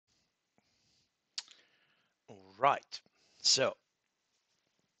right, so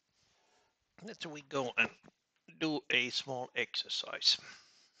let's we go and do a small exercise.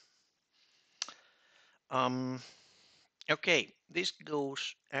 Um, okay, this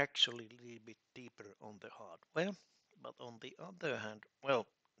goes actually a little bit deeper on the hardware, but on the other hand, well,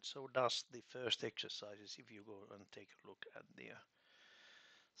 so does the first exercises. If you go and take a look at the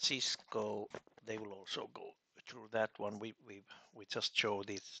Cisco, they will also go through that one. We just show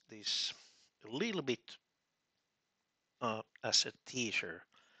this a little bit as a teaser,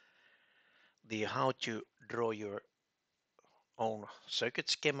 the how to draw your own circuit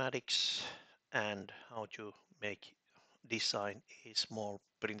schematics and how to make design a small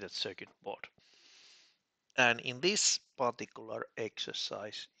printed circuit board. And in this particular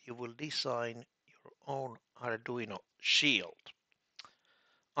exercise, you will design your own Arduino shield.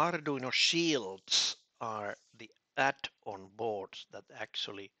 Arduino shields are the add-on boards that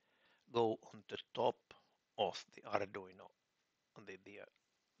actually go on the top of the Arduino,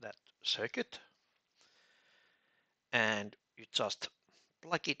 that circuit, and you just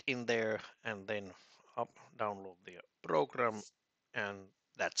plug it in there and then download the program, and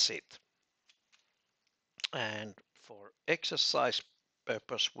that's it. And for exercise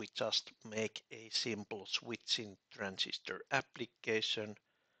purpose, we just make a simple switching transistor application,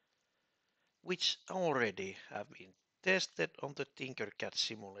 which already have been tested on the Tinkercad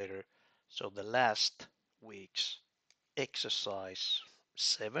simulator. So the last week's exercise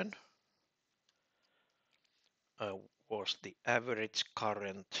 7 uh, was the average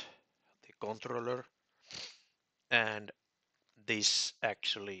current, the controller, and this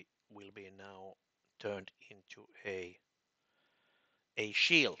actually will be now turned into a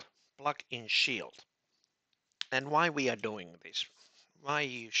shield, plug-in shield. And why we are doing this, why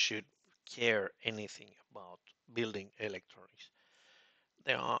you should care anything about building electronics.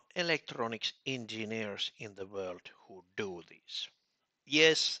 There are electronics engineers in the world who do this.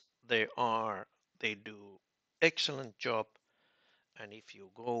 Yes, they do excellent job, and if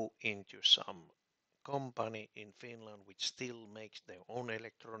you go into some company in Finland which still makes their own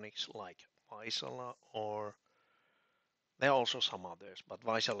electronics like Vaisala, or there are also some others, but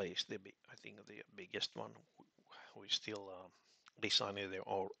Vaisala is I think the biggest one who is still designing their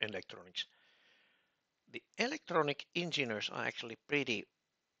own electronics. The electronic engineers are actually pretty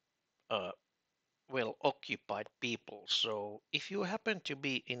uh, well occupied people. So if you happen to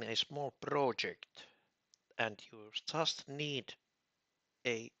be in a small project and you just need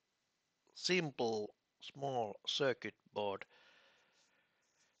a simple small circuit board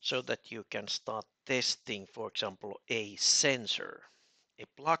so that you can start testing, for example, a sensor, a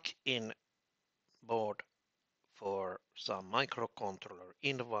plug-in board for some microcontroller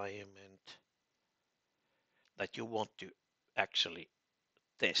environment that you want to actually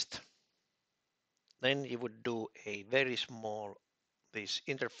test. Then you would do a very small this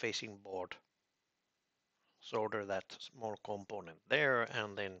interfacing board, solder that small component there,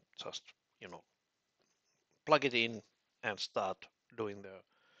 and then just plug it in and start doing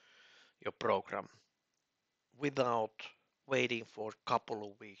your program without waiting for a couple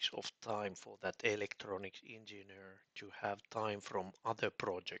of weeks of time for that electronics engineer to have time from other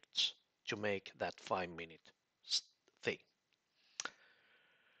projects to make that 5-minute thing.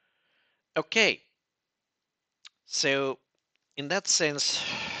 Okay, so in that sense,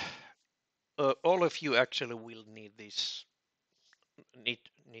 all of you actually will need this, need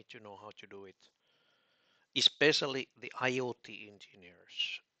to know how to do it, especially the IoT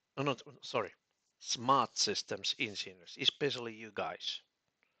engineers. No, not sorry, smart systems engineers, especially you guys.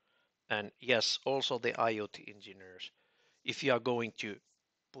 And yes, also the IoT engineers. If you are going to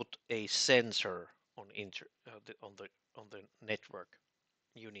put a sensor on on the network,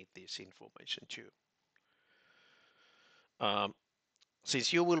 you need this information too. Um,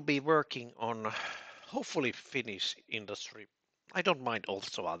 since you will be working on hopefully Finnish industry, I don't mind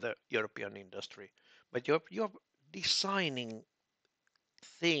also other European industry, but you're designing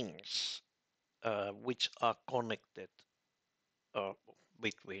things which are connected uh,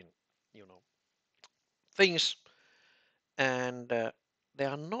 between things, and they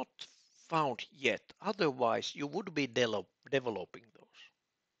are not found yet. Otherwise, you would be developing those.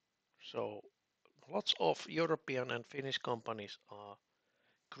 So lots of European and Finnish companies are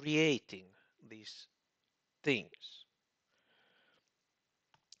creating these things.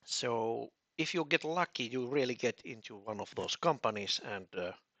 So if you get lucky, you really get into one of those companies, and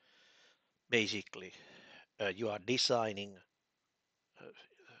basically you are designing uh,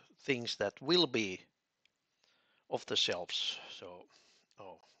 things that will be off the shelves.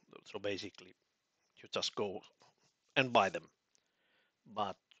 Oh, so basically you just go and buy them.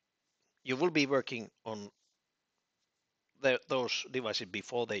 But you will be working on those devices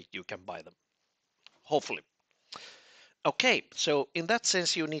before you can buy them, hopefully. Okay, so in that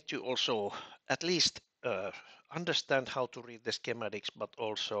sense, you need to also at least understand how to read the schematics, but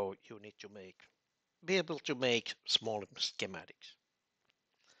also you need to be able to make small schematics.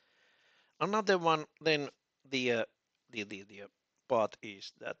 Another one, then the part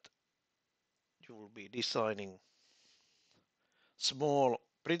is that you will be designing small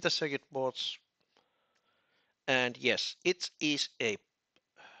printed circuit boards, and yes, it is a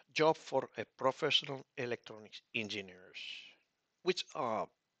job for a professional electronics engineers, which are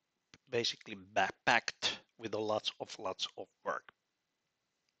basically packed with lots of work.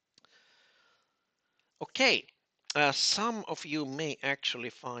 Okay, some of you may actually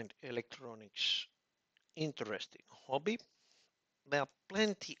find electronics interesting hobby. There are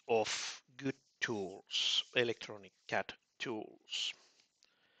plenty of good tools, electronic CAD tools,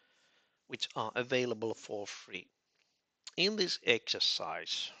 which are available for free. In this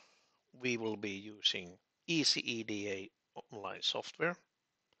exercise, we will be using EasyEDA online software,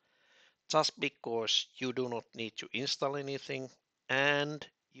 just because you do not need to install anything, and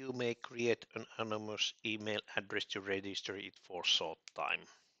you may create an anonymous email address to register it for short time.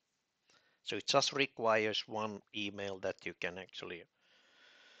 So it just requires one email that you can actually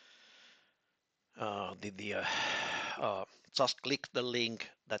just click the link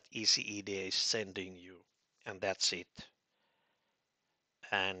that EasyEDA is sending you, and that's it.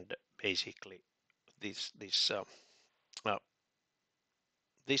 And basically, uh,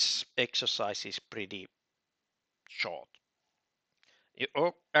 this exercise is pretty short.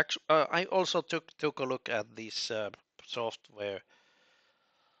 I also took a look at this software.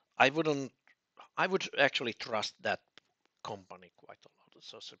 I wouldn't. I would actually trust that company quite a lot,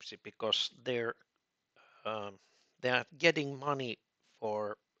 so because they are getting money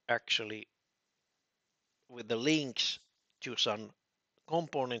for actually with the links to some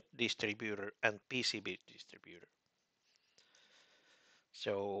component distributor and PCB distributor.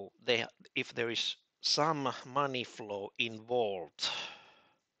 So if there is some money flow involved,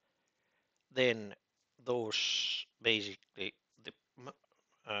 then those basically the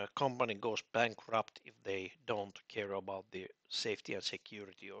company goes bankrupt if they don't care about the safety and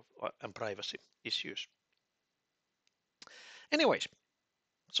security of and privacy issues. Anyways,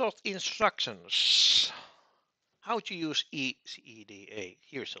 short instructions. How to use EasyEDA.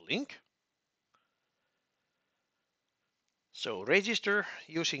 Here's a link. So register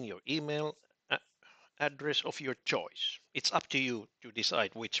using your email address of your choice. It's up to you to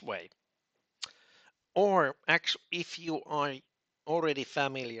decide which way. Or if you are already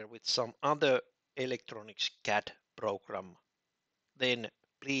familiar with some other electronics CAD program, then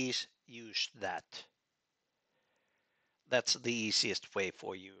please use that. That's the easiest way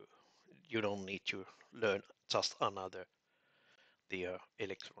for you. You don't need to learn just another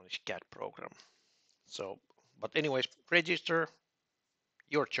electronics CAD program. So, but anyways, register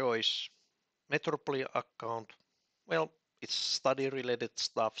your choice. Metropoly account. Well, it's study related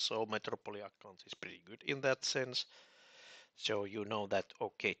stuff, so Metropoly account is pretty good in that sense. So you know that,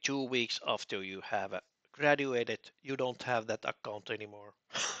 okay, 2 weeks after you have graduated, you don't have that account anymore.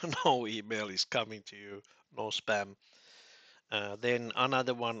 No email is coming to you, no spam. Then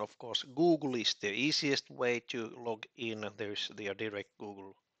another one, of course, Google is the easiest way to log in. There's the direct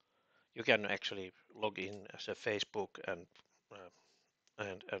Google. You can actually log in as a Facebook and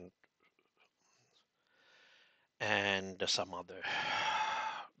some other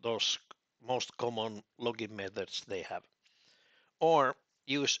those most common login methods they have, or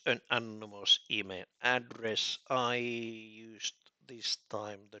use an anonymous email address. I used this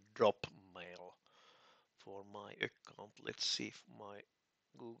time the drop mail for my account. Let's see if my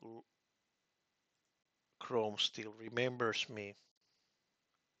Google Chrome still remembers me.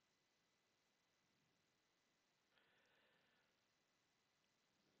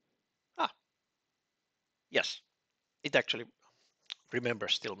 Ah, yes, it actually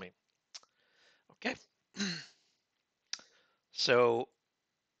remembers still me. Okay. So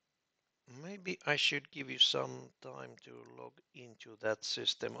maybe I should give you some time to log into that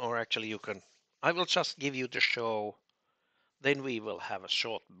system, or actually you can, I will just give you the show, then we will have a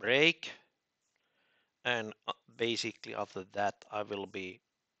short break, and basically after that I will be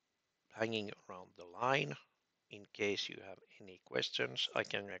hanging around the line in case you have any questions. I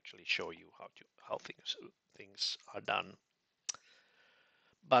can actually show you how things are done.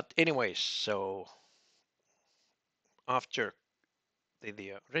 But anyways, so after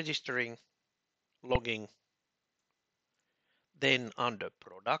the registering, logging, then under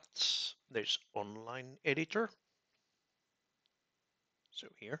products, there's online editor. So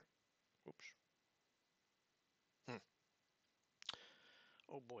here, oops.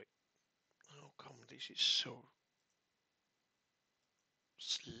 Oh boy, how come this is so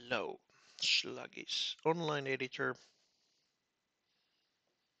slow? Sluggish. Online editor.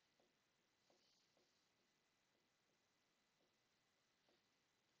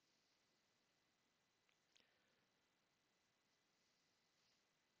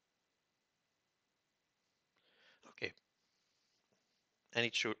 Okay, and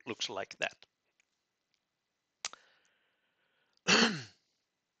it should looks like that.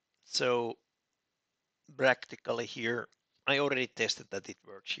 So practically here, I already tested that it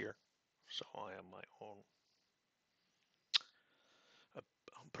works here. So I have my own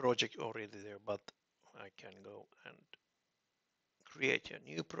project already there, but I can go and create a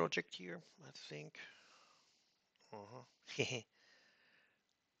new project here, I think.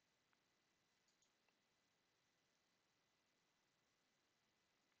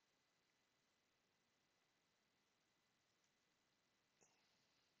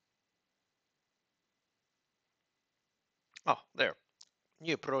 Oh, there,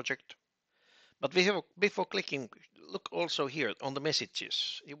 new project. But before clicking, look also here on the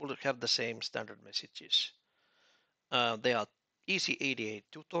messages. You will have the same standard messages. They are Easy EDA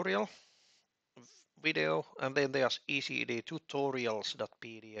tutorial video, and then there's Easy EDA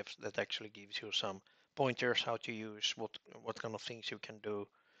tutorials.pdfs that actually gives you some pointers how to use what kind of things you can do.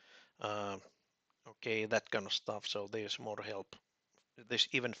 Okay, that kind of stuff. So there's more help. There's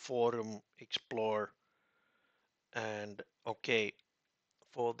even forum, explore, and okay,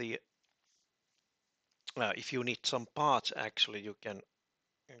 for the if you need some parts, actually you can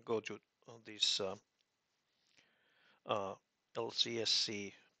go to this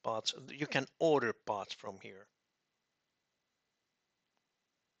LCSC parts. You can order parts from here,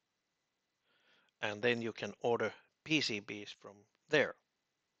 and then you can order PCBs from there.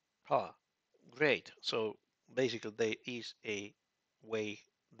 Ah, great. So basically, there is a way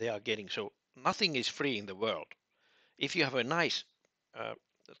they are getting. So nothing is free in the world. If you have a nice uh,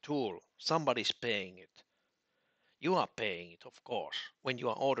 tool, somebody's paying it. You are paying it, of course, when you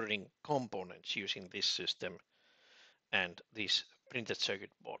are ordering components using this system and these printed circuit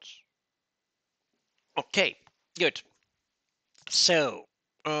boards. Okay, good. So,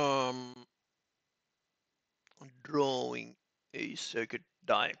 drawing a circuit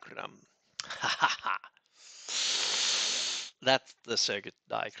diagram. That's the circuit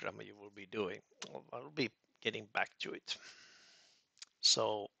diagram you will be doing. I'll be getting back to it.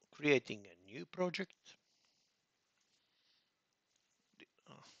 So, creating a new project.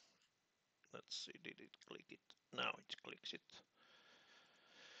 Let's see, did it click it? Now it clicks it.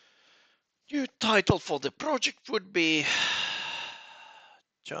 New title for the project would be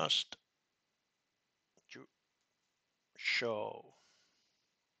just to show.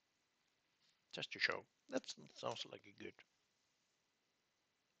 Just to show. That sounds like a good.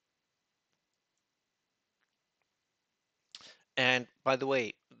 And by the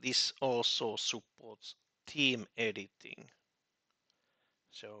way, this also supports theme editing.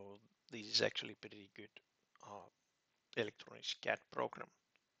 So this is actually pretty good electronic CAD program.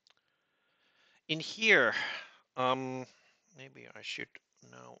 In here, maybe I should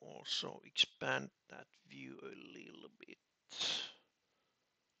now also expand that view a little bit.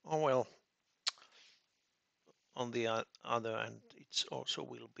 Oh well, on the other end, it's also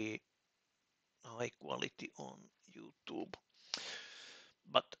will be high quality on YouTube.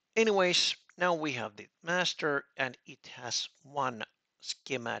 But anyways, now we have the master and it has one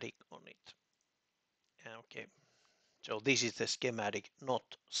schematic on it. Okay, so this is the schematic not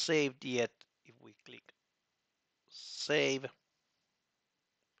saved yet. If we click save,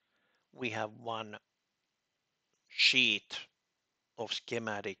 we have one sheet of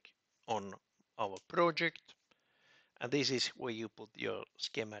schematic on our project, and this is where you put your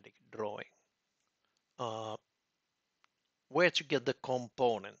schematic drawing. Where to get the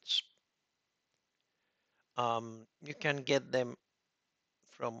components? You can get them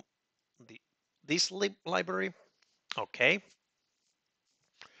from this library. Okay,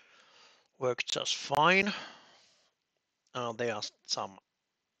 works just fine. There are some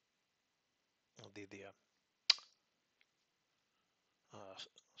the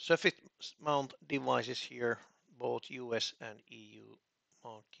surface mount devices here, both US and EU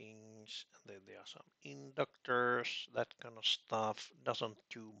markings. And then there are some inductors, that kind of stuff. Doesn't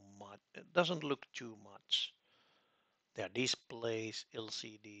too much. It doesn't look too much. There are displays,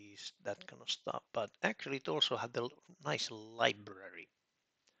 LCDs, that kind of stuff. But actually, it also had a nice library.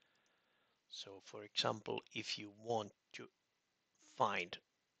 So, for example, if you want to find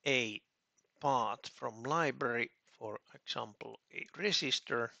a part from library, for example, a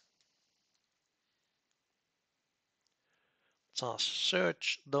resistor, just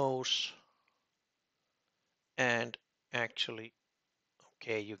search those and actually,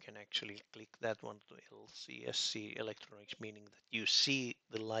 okay, you can actually click that one to LCSC electronics, meaning that you see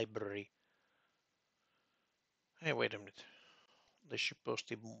the library. Hey, wait a minute. There's supposed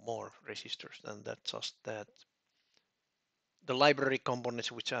to be more resistors than that, just that. The library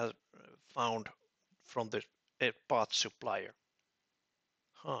components which are found from the part supplier.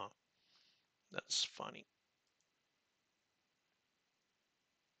 Huh, that's funny.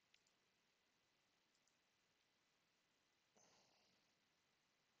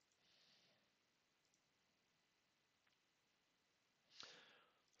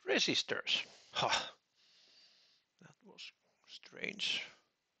 Resistors. Huh, that was strange.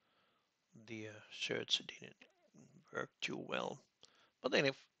 The search didn't work too well. But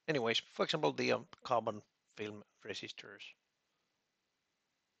anyways, for example, the carbon film resistors,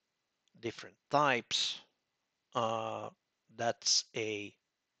 different types. Uh, that's a.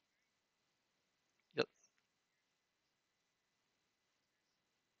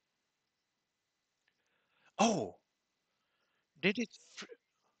 Oh, did it?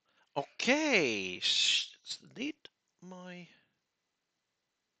 Okay, did my.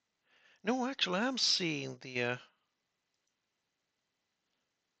 No, actually, I'm seeing the.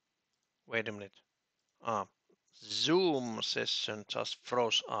 Wait a minute. Ah, Zoom session just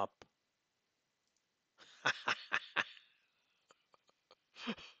froze up.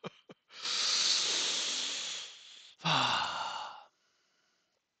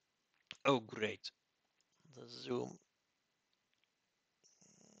 Oh, great. The Zoom.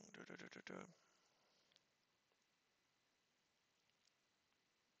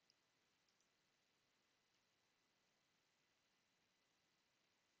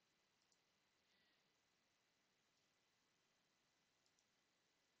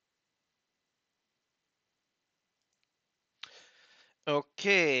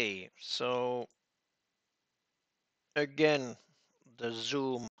 Okay, so again, the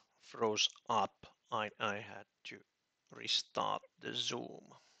Zoom froze up. I had to restart the Zoom.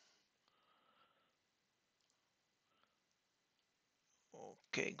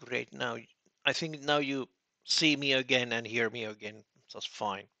 Okay, great. Now, I think now you see me again and hear me again. That's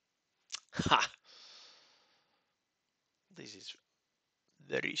fine. Ha! This is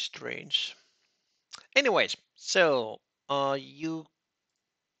very strange. Anyways, so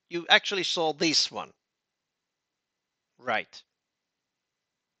you actually saw this one, right?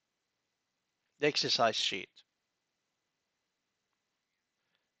 The exercise sheet.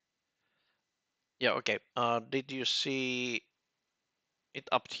 Yeah, okay. Did you see it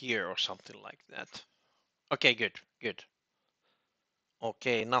up here or something like that? Okay, good, good.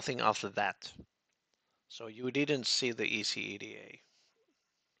 Okay, nothing after that. So you didn't see the ECEDA.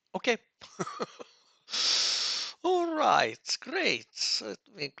 Okay. All right, great. Let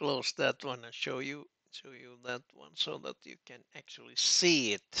me close that one and show you that one so that you can actually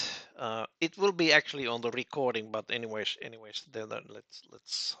see it. It will be actually on the recording, but anyways, then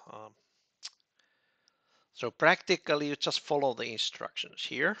let's. So practically, you just follow the instructions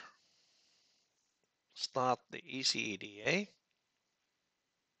here. Start the ECEDA.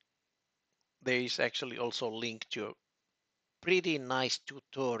 There is actually also a link to a pretty nice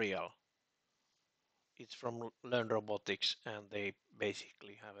tutorial. It's from Learn Robotics, and they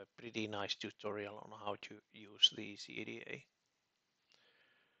basically have a pretty nice tutorial on how to use the ECEDA.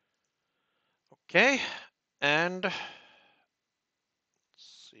 Okay, and let's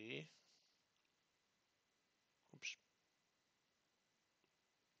see. Oops.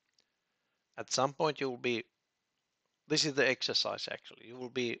 At some point you will be, this is the exercise actually, you will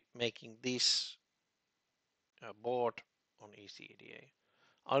be making this board on ECEDA.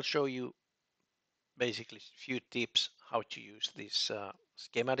 I'll show you basically a few tips how to use this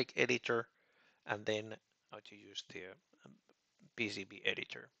schematic editor and then how to use the PCB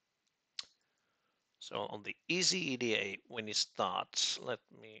editor. So on the ECEDA, when it starts, let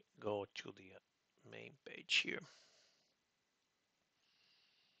me go to the main page here.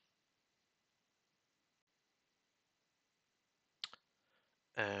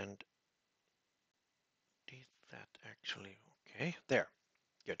 And did that actually, okay, there,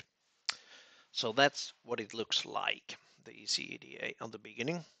 good. So that's what it looks like, the ECEDA on the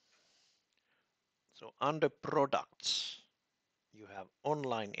beginning. So under products, you have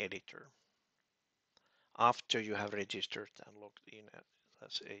online editor. After you have registered and logged in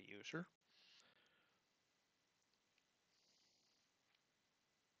as a user.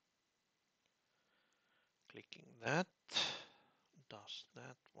 Clicking that. Does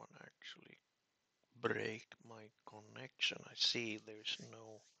that one actually break my connection? I see there's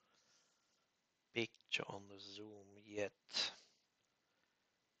no picture on the Zoom yet.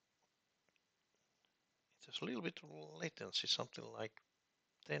 There's a little bit of latency, something like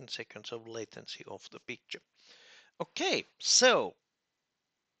 10 seconds of latency of the picture. Okay, so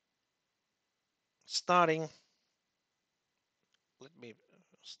starting, let me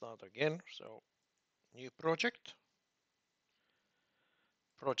start again. So new project.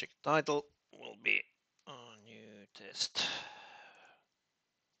 Project title will be a new test.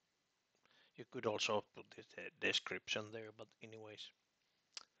 You could also put the description there, but anyways.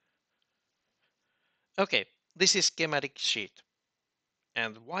 Okay, this is schematic sheet.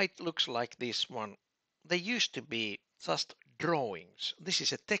 And why it looks like this one, they used to be just drawings. This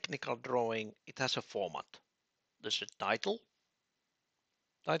is a technical drawing. It has a format. There's a title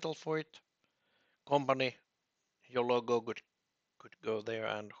for it, company, your logo could go there,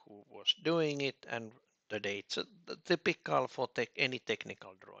 and who was doing it, and the dates. The typical for any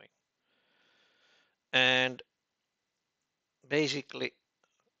technical drawing. And basically,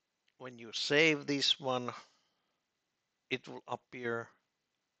 when you save this one, it will appear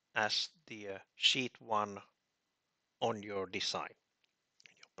as the sheet one on your design,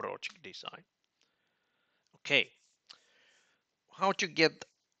 your project design. Okay, how to get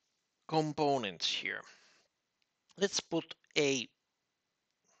components here? Let's put a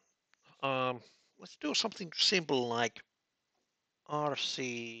let's do something simple like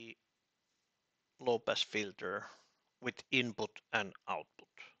RC low pass filter with input and output.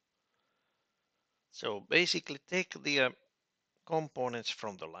 So basically take the components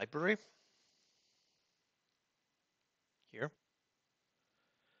from the library here,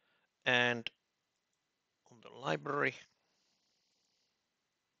 and on the library,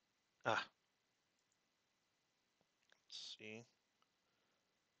 let's see,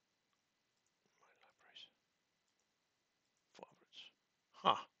 my libraries, favorites.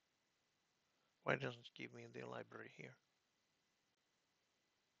 Huh, why doesn't it give me the library here?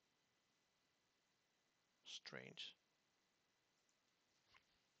 Strange.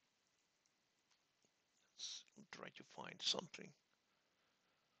 Let's try to find something.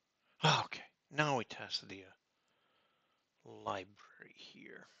 Okay, now it has the library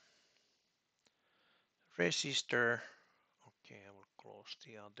here. Resistor. Okay, I will close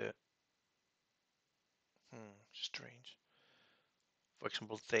the other. Strange. For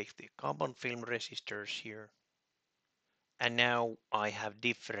example, take the carbon film resistors here. And now I have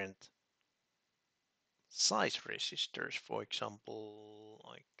different size resistors. For example,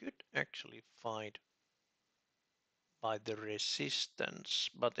 I could actually find by the resistance.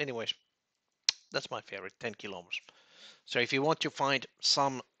 But anyways, that's my favorite, 10 kilo ohms. So if you want to find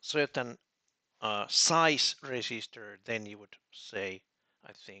some certain size resistor, then you would say,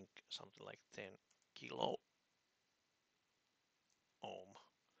 I think, something like 10 kilo ohm.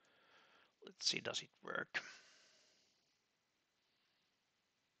 Let's see, does it work?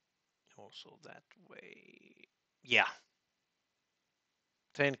 Also that way. Yeah.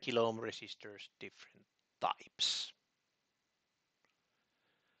 10 kilo ohm resistors, different types.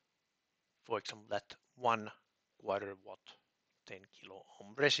 For example, that 1/4 watt 10 kilo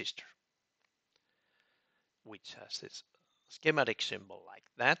ohm resistor, which has this schematic symbol like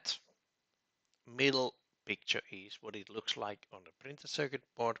that. Middle picture is what it looks like on the printed circuit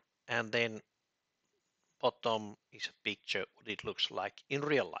board, and then bottom is a picture what it looks like in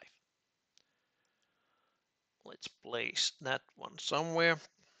real life. Let's place that one somewhere.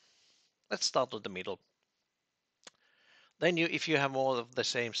 Let's start with the middle. Then if you have all of the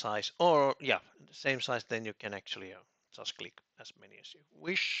same size, or yeah, the same size, then you can actually just click as many as you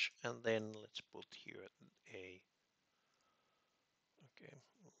wish. And then let's put here a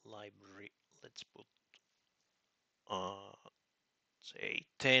library. Let's put say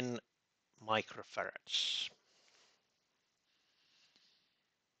 10 microfarads.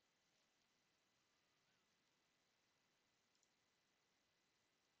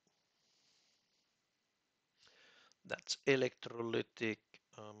 That's electrolytic.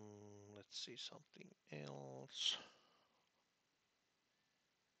 Let's see something else.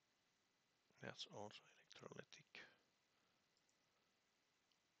 That's also electrolytic.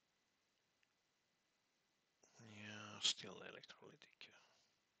 Yeah, still electrolytic.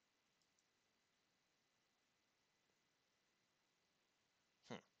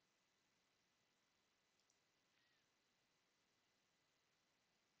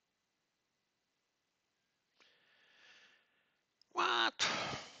 What?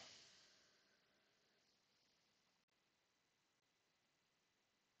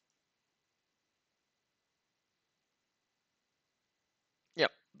 Yeah,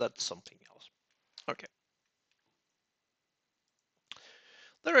 that's something else. Okay.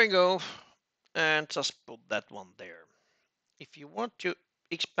 There we go. And just put that one there. If you want to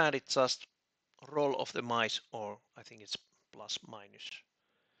expand it just roll of the mice, or I think it's plus minus.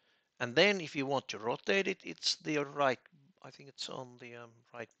 And then if you want to rotate it, it's the right, I think it's on the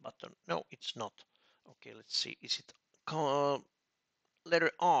right button. No, it's not. Okay, let's see. Is it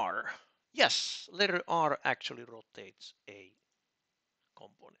letter R? Yes, letter R actually rotates a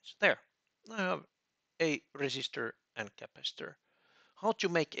components. There, I have a resistor and capacitor. How to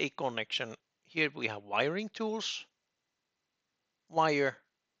make a connection? Here we have wiring tools. Wire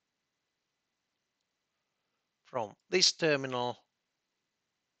from this terminal,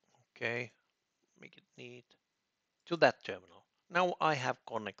 okay, make it neat, to that terminal. Now I have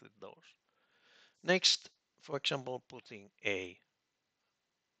connected those. Next, for example, putting the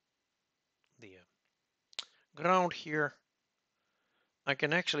ground here. I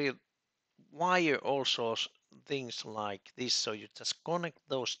can actually wire also things like this, so you just connect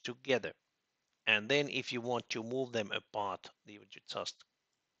those together. And then if you want to move them apart, you just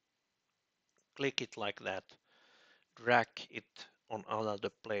click it like that, drag it on another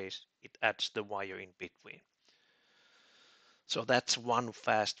place, it adds the wire in between. So that's one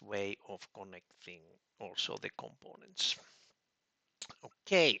fast way of connecting also the components.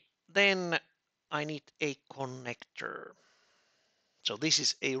 Okay, then I need a connector. So this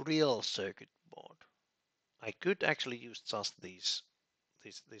is a real circuit board. I could actually use just these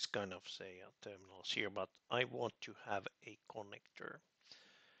this kind of say terminals here, but I want to have a connector.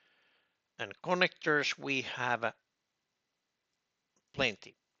 And connectors we have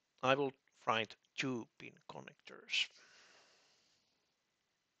plenty. I will find 2-pin connectors.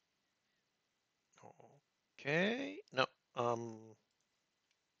 Okay, no,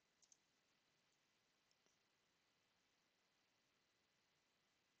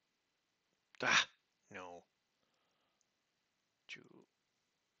 no, 2P.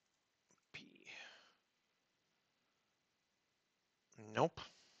 Nope.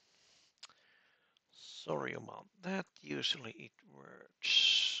 Sorry about that. Usually it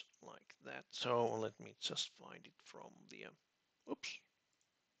works like that. So let me just find it from the, oops,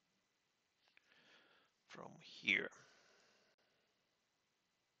 from here.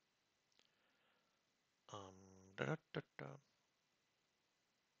 Da, da, da, da.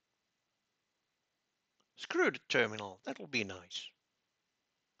 Screw the terminal. That'll be nice.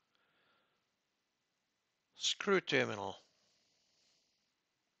 Screw terminal.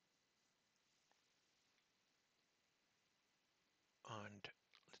 And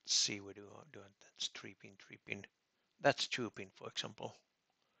let's see, we do that's 3-pin, 3-pin. That's 2-pin, for example.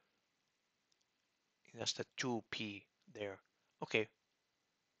 That's the 2P there. Okay,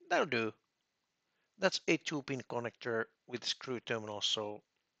 that'll do. That's a 2-pin connector with screw terminal. So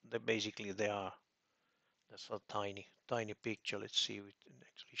basically they are. That's a tiny picture. Let's see if it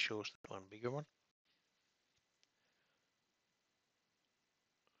actually shows that one bigger one.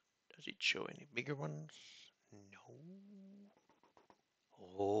 Does it show any bigger ones? No.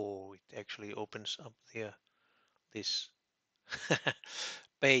 Oh, it actually opens up there this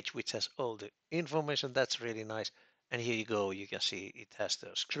page which has all the information. That's really nice. And here you go. You can see it has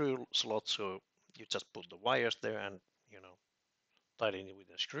the screw slot, so you just put the wires there and tighten it with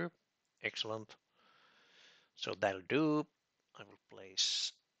a screw. Excellent. So that'll do. I will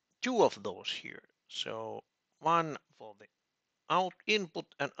place 2 of those here. So one for the out input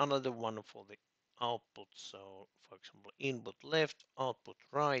and another one for the output. So for example, input left, output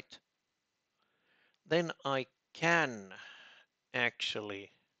right. Then I can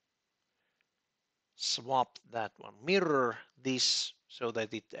actually swap that one, mirror this so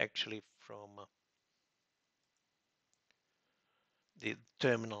that it actually from the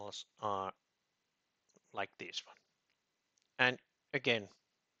terminals are like this one. And again,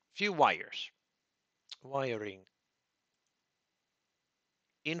 few wires, wiring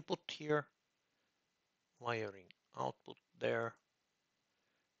input here, wiring output there,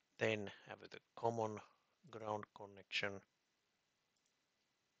 then have the common ground connection.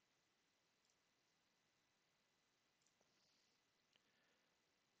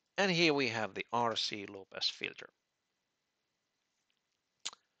 And here we have the RC low pass filter.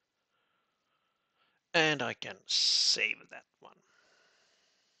 And I can save that one.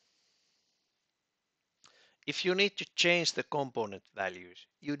 If you need to change the component values,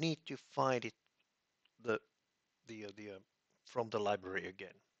 you need to find it from the library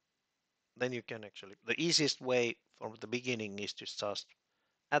again. Then you can actually, the easiest way from the beginning is to just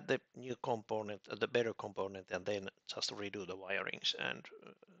add the new component, the better component, and then just redo the wirings and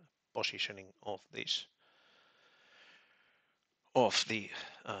positioning of this of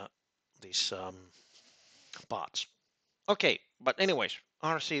these parts. Okay, but anyways,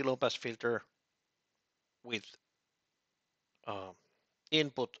 RC low pass filter with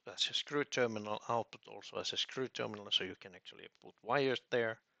input as a screw terminal, output also as a screw terminal, so you can actually put wires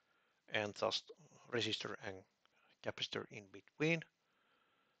there and just resistor and capacitor in between,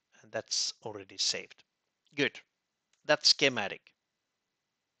 and that's already saved. Good, that's schematic.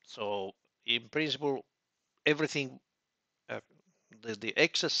 So in principle, everything, the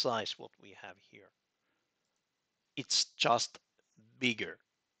exercise what we have here, it's just bigger.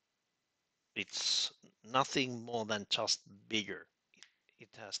 It's nothing more than just bigger. It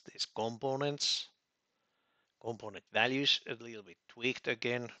has these components, component values a little bit tweaked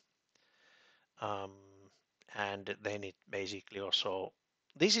again, um, and then it basically also,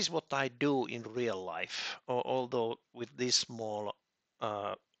 this is what I do in real life, although with this small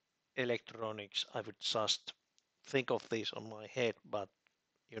electronics I would just think of this on my head, but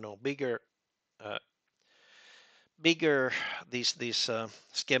you know, uh, bigger these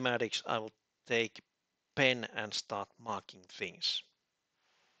schematics, I will take pen and start marking things,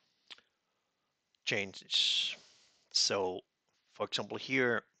 changes. So for example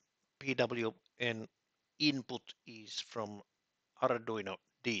here, PWM input is from Arduino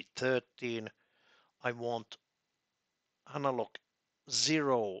D13. I want analog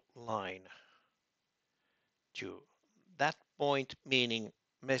 0 line to that point, meaning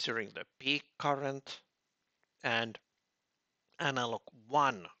measuring the peak current, and analog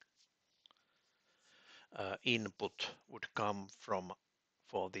 1 input would come from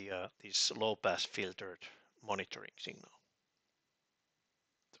for this low pass filtered monitoring signal.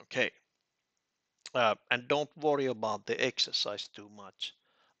 Okay, and don't worry about the exercise too much.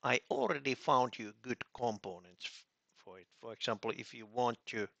 I already found you good components for it. For example, if you want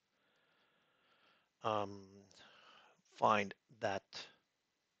to um, find that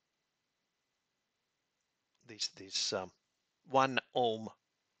this 1 ohm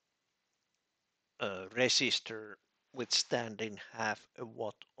resistor withstanding half a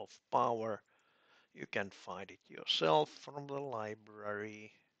watt of power, you can find it yourself from the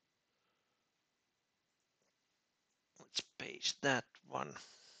library. Let's paste that one.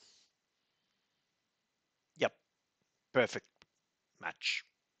 Yep, perfect match.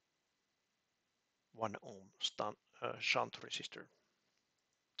 1 ohm shunt resistor.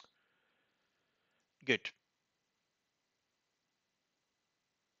 Good.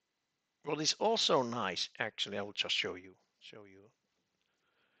 What is also nice, actually, I will just show you.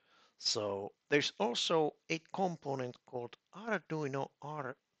 So there's also a component called Arduino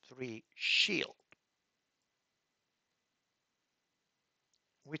R3 Shield,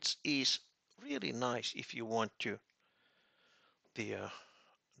 which is really nice if you want to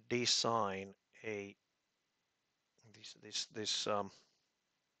design a this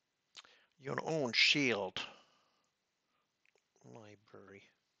your own shield library.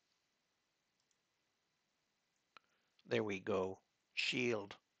 There we go,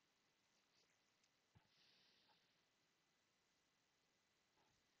 shield.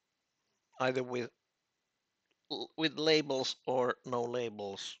 Either with labels or no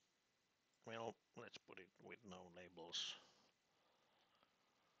labels. Well, let's put it with no labels.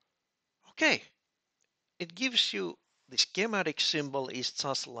 Okay, it gives you the schematic symbol is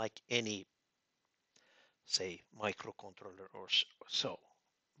just like any, say, microcontroller or so.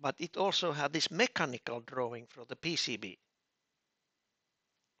 But it also had this mechanical drawing for the PCB.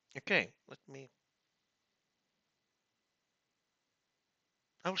 Okay,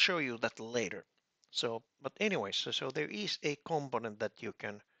 I'll show you that later. So, but anyway, so there is a component that you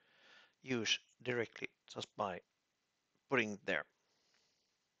can use directly just by putting it there.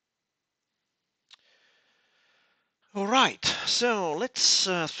 All right, so let's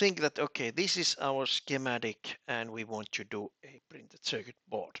think that, okay, this is our schematic and we want to do a printed circuit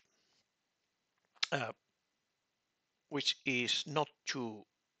board, which is not too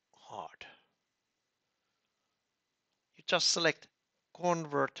hard. You just select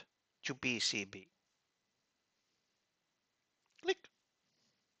convert to PCB. Click.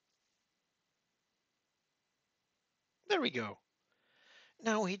 There we go.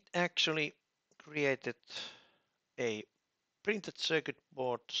 Now it actually created a printed circuit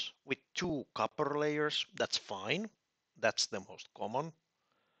board with 2 copper layers. That's fine. That's the most common.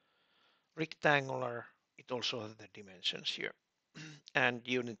 Rectangular. It also has the dimensions here. And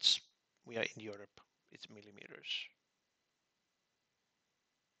units, we are in Europe. It's millimeters.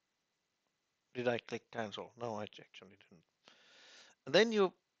 Did I click cancel? No, I actually didn't. And then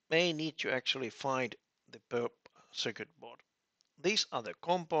you may need to actually find the circuit board. These are the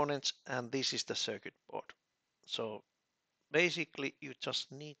components and this is the circuit board. So basically you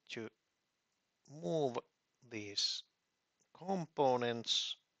just need to move these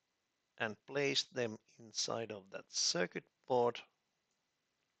components and place them inside of that circuit board.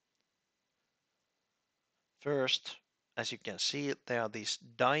 First, as you can see, there are these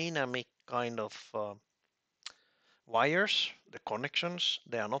dynamic kind of wires, the connections.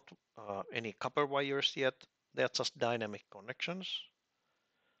 They are not any copper wires yet. They are just dynamic connections.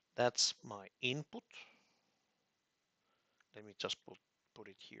 That's my input. Let me just put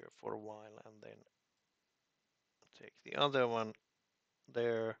it here for a while and then take the other one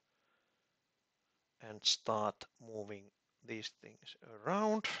there and start moving these things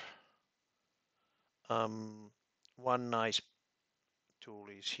around. One nice tool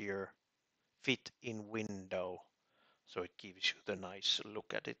is here, fit in window, so it gives you the nice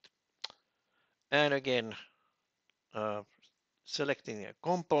look at it. And again, selecting a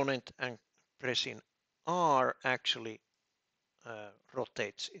component and pressing R actually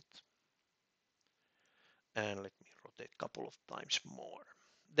rotates it. And let me rotate a couple of times more.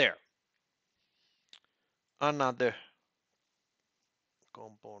 There. Another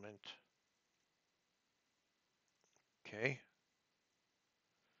component. Okay.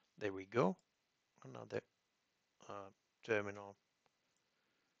 There we go. Another terminal.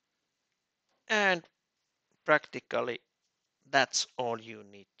 And practically that's all you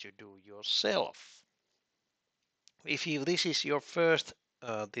need to do yourself. If this is your first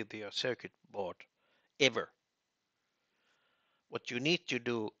the circuit board ever, what you need to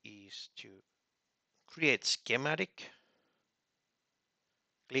do is to create schematic,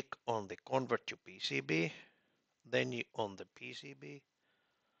 click on the convert to PCB, then on the PCB,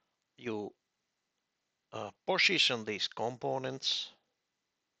 you position these components.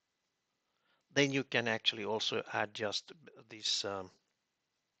 Then you can actually also adjust this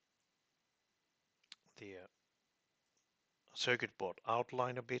the circuit board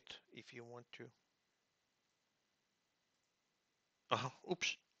outline a bit if you want to.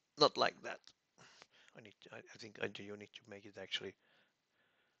 Oops, not like that. I think you need to make it actually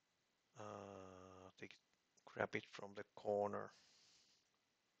grab it from the corner.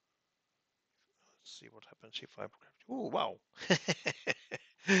 Let's see what happens if I grab it. Oh wow.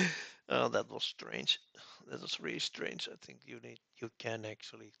 Oh, that was strange. That was really strange. I think you can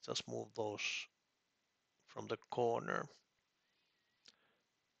actually just move those from the corner.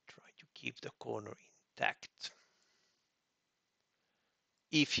 Try to keep the corner intact.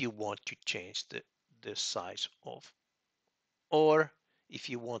 If you want to change the size of, or if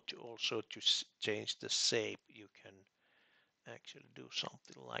you want to also to change the shape, you can actually do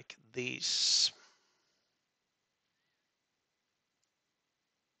something like this.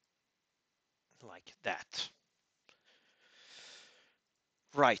 Like that.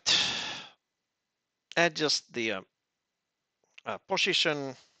 Right. Adjust the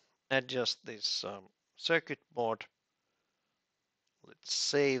position, adjust this circuit board. Let's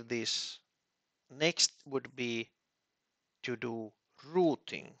save this. Next would be to do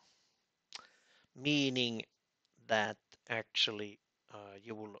routing, meaning that actually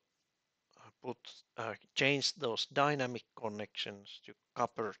you will change those dynamic connections to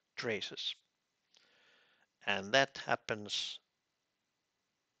copper traces. And that happens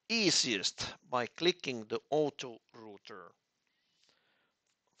easiest by clicking the auto router.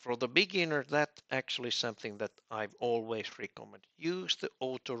 For the beginner, that's actually something that I've always recommend. Use the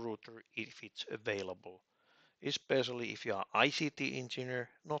auto router if it's available, especially if you are ICT engineer,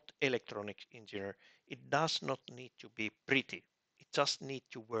 not electronics engineer. It does not need to be pretty. It just needs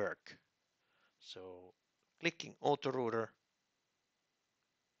to work. So clicking auto router,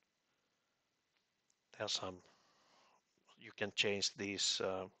 there's some, you can change these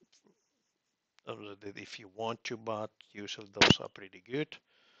if you want to, but usually those are pretty good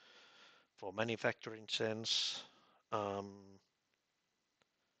for manufacturing sense.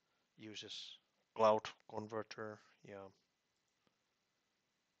 Uses cloud converter, yeah.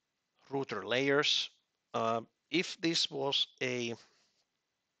 Router layers. If this was a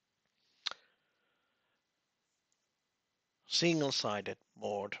single-sided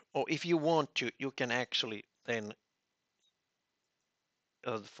board, or if you want to, you can actually then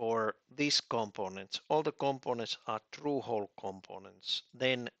for these components, all the components are through-hole components,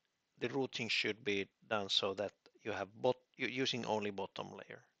 then the routing should be done so that you have you're using only bottom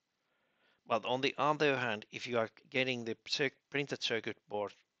layer. But on the other hand, if you are getting the printed circuit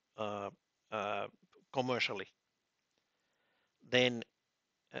board commercially, then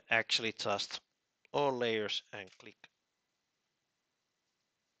actually just all layers and click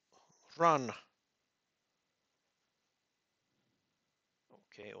run.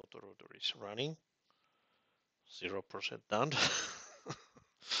 Okay, autorouter is running. 0% done.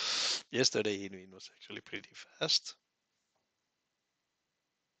 Yesterday evening was actually pretty fast.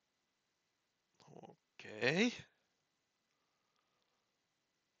 Okay.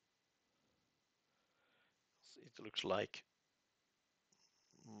 looks like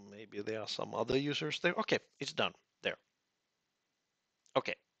maybe there are some other users there. Okay, it's done there.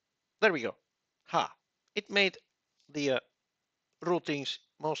 Okay, there we go. Ha! It made the routings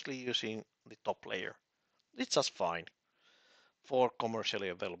mostly using the top layer. It's just fine for commercially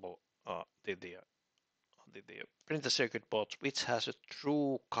available the printed circuit boards, which has a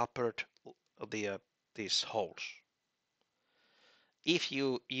true coppered these holes. If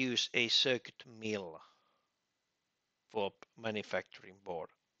you use a circuit mill for manufacturing board,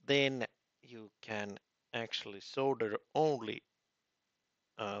 then you can actually solder only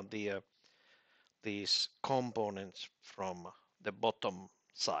these components from the bottom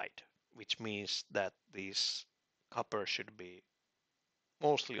side, which means that this copper should be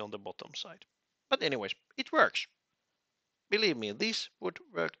mostly on the bottom side. But anyways, it works. Believe me, this would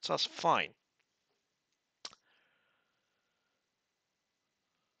work just fine.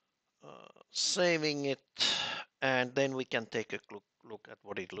 Saving it, and then we can take a look at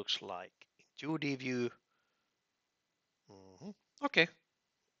what it looks like in 2D view. Okay.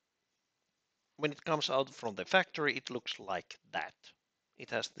 When it comes out from the factory, it looks like that. It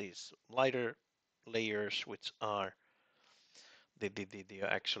has these lighter layers, which are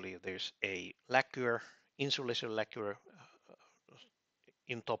actually there's a lacquer, insulation lacquer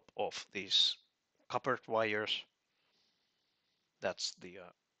in top of these copper wires. That's the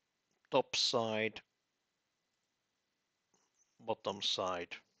top side, bottom side.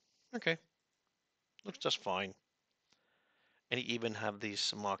 Okay, looks just fine. And you even have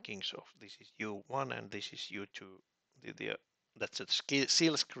these markings of this is U1 and this is U2. That's a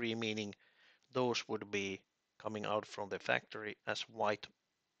seal screen, meaning those would be coming out from the factory as white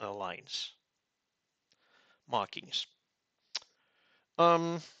lines, markings.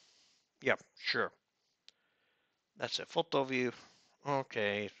 Yeah, sure. That's a photo view.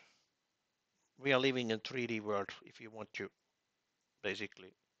 Okay, we are living in 3D world. If you want to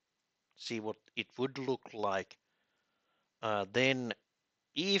basically see what it would look like, then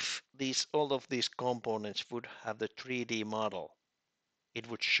if all of these components would have the 3D model, it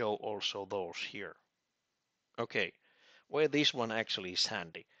would show also those here. Okay, where this one actually is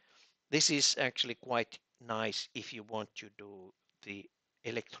handy. This is actually quite nice if you want to do the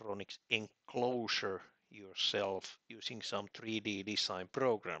electronics enclosure yourself using some 3D design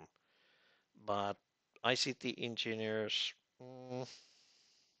program. But ICT engineers,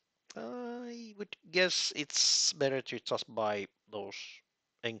 I would guess it's better to just buy those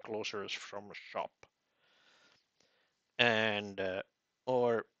enclosures from a shop and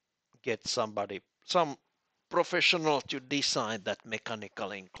or get some professional to design that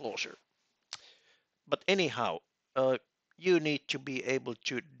mechanical enclosure. But anyhow, you need to be able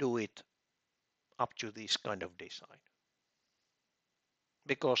to do it up to this kind of design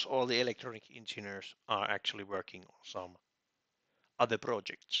because all the electronic engineers are actually working on some other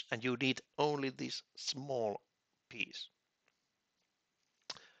projects and you need only this small piece.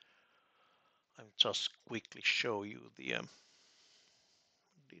 I'll just quickly show you the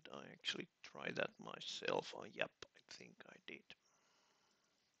did I actually try that myself? Yep, I think I did.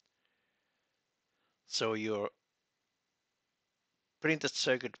 So your printed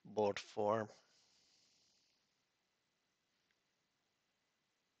circuit board form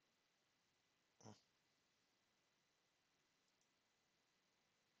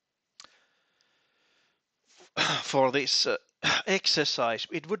for this exercise,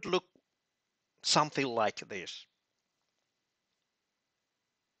 it would look something like this.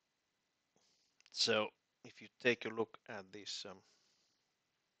 So if you take a look at this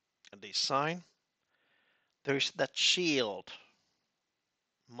design, there is that shield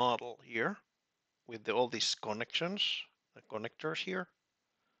model here with all these connections, the connectors here.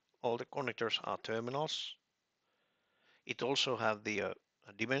 All the connectors are terminals. It also have the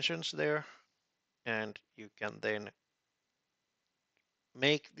dimensions there, and you can then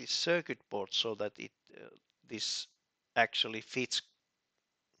make this circuit board so that this actually fits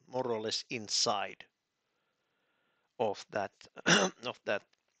more or less inside of that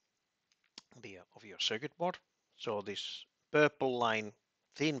of your circuit board. So this purple line,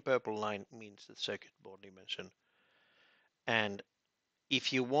 thin purple line, means the circuit board dimension. And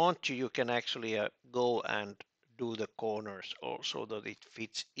if you want to, you can actually go and do the corners also that it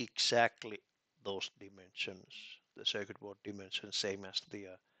fits exactly those dimensions, the circuit board dimensions, same as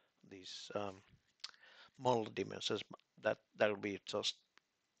these model dimensions. That will be just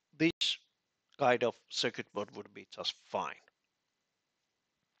this kind of circuit board would be just fine.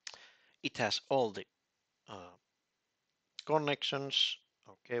 It has all the connections.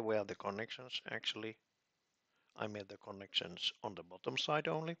 Okay, where are the connections? Actually, I made the connections on the bottom side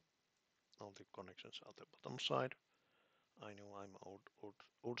only. all the connections are the bottom side. I know I'm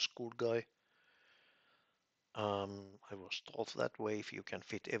old school guy. I was taught that way. If you can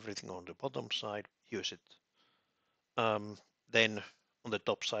fit everything on the bottom side, use it. Then on the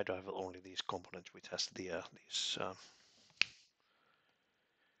top side, I have only these components, which has these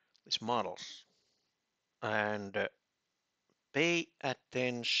models. And pay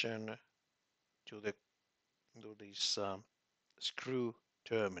attention to this screw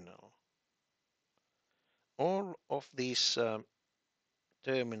terminal. All of these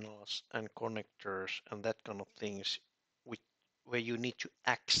terminals and connectors and that kind of things where you need to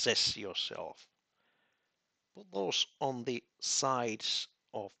access yourself. Put those on the sides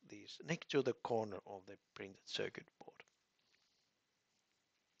of these, next to the corner of the printed circuit board.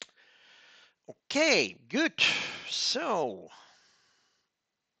 Okay, good. So,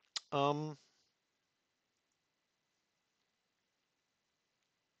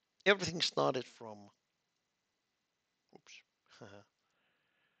 everything started from,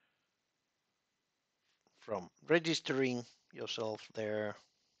 from registering yourself there,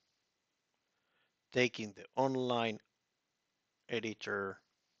 taking the online editor,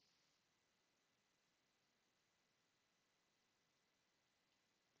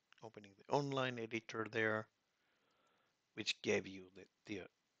 opening the online editor there, which gave you the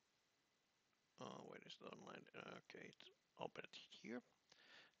where is the online? Okay, it's open it here.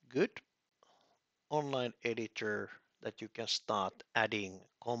 Good. Online editor that you can start adding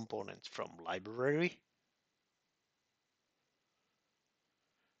components from library.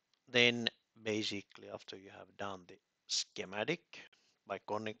 Then basically after you have done the schematic by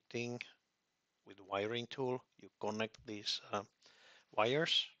connecting with wiring tool, you connect these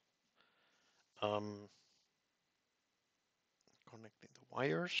wires. Connecting the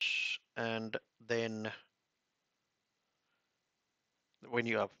wires, and then when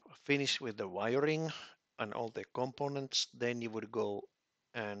you have finished with the wiring and all the components, then you would go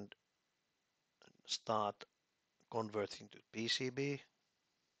and start converting to PCB.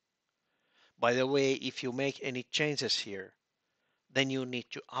 By the way, if you make any changes here, then you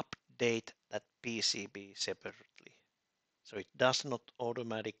need to update that PCB separately. So it does not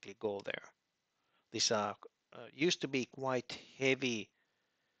automatically go there. These are used to be quite heavy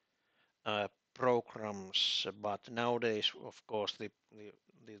programs, but nowadays, of course, the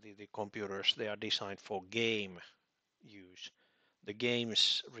computers, they are designed for game use. The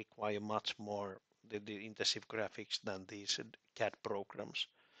games require much more the intensive graphics than these CAD programs.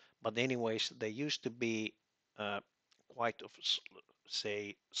 But anyways, they used to be quite of,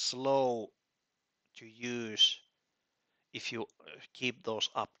 say, slow to use if you keep those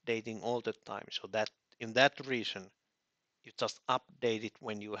updating all the time. So that in that reason, you just update it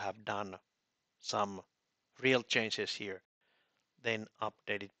when you have done some real changes here, then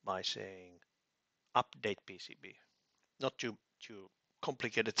update it by saying update PCB. Not too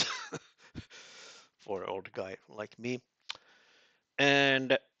complicated for an old guy like me.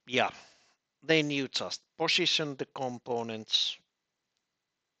 And yeah, then you just position the components,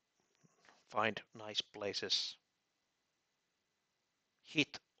 find nice places,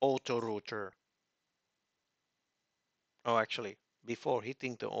 hit auto router. Oh, actually, before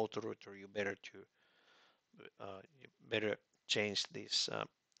hitting the auto router, you better change this.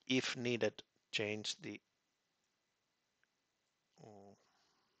 If needed, change the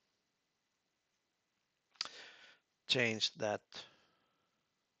change that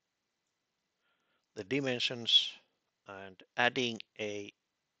the dimensions, and adding a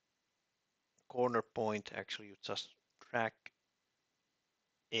corner point. Actually, you just drag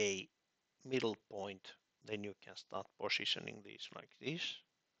a middle point, then you can start positioning these like this.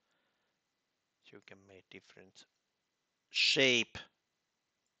 So you can make different shape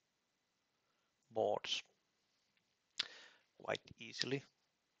boards quite easily.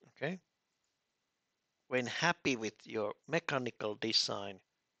 Okay. When happy with your mechanical design,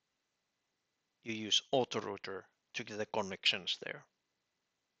 you use AutoRouter to get the connections there.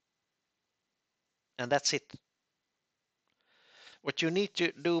 And that's it. What you need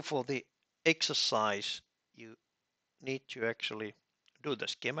to do for the exercise, you need to actually do the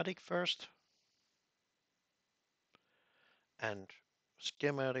schematic first. And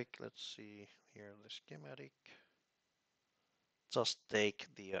schematic, let's see here, the schematic. Just take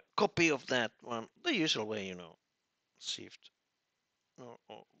the copy of that one, the usual way, you know, Shift or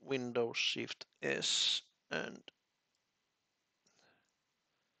Windows Shift S, and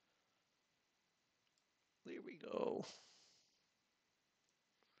there we go.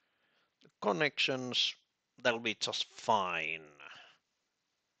 The connections, that'll be just fine.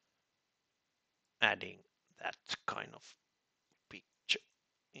 Adding that kind of picture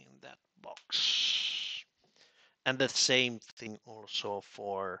in that box. And the same thing also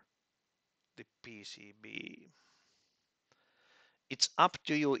for the PCB. It's up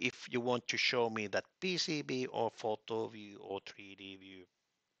to you if you want to show me that PCB or photo view or 3D view.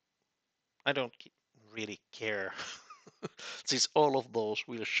 I don't really care since all of those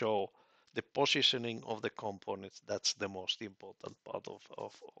will show the positioning of the components. That's the most important part of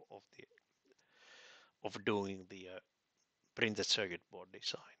doing the printed circuit board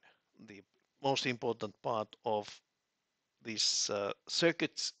design. The most important part of this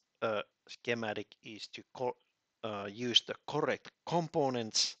circuit schematic is to use the correct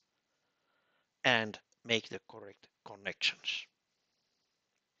components and make the correct connections.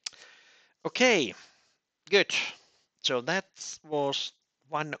 Okay, good. So that was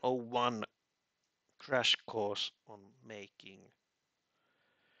 101 crash course on making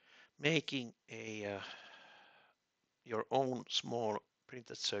a your own small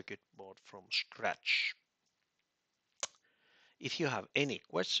printed circuit board from scratch. If you have any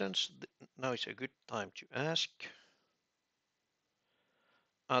questions, now is a good time to ask.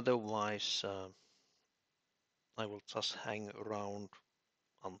 Otherwise, I will just hang around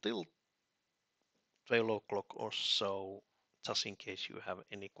until 12 o'clock or so, just in case you have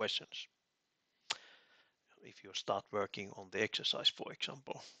any questions. If you start working on the exercise, for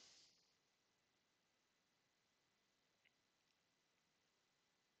example.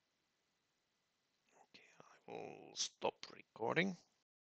 Okay, I will stop recording.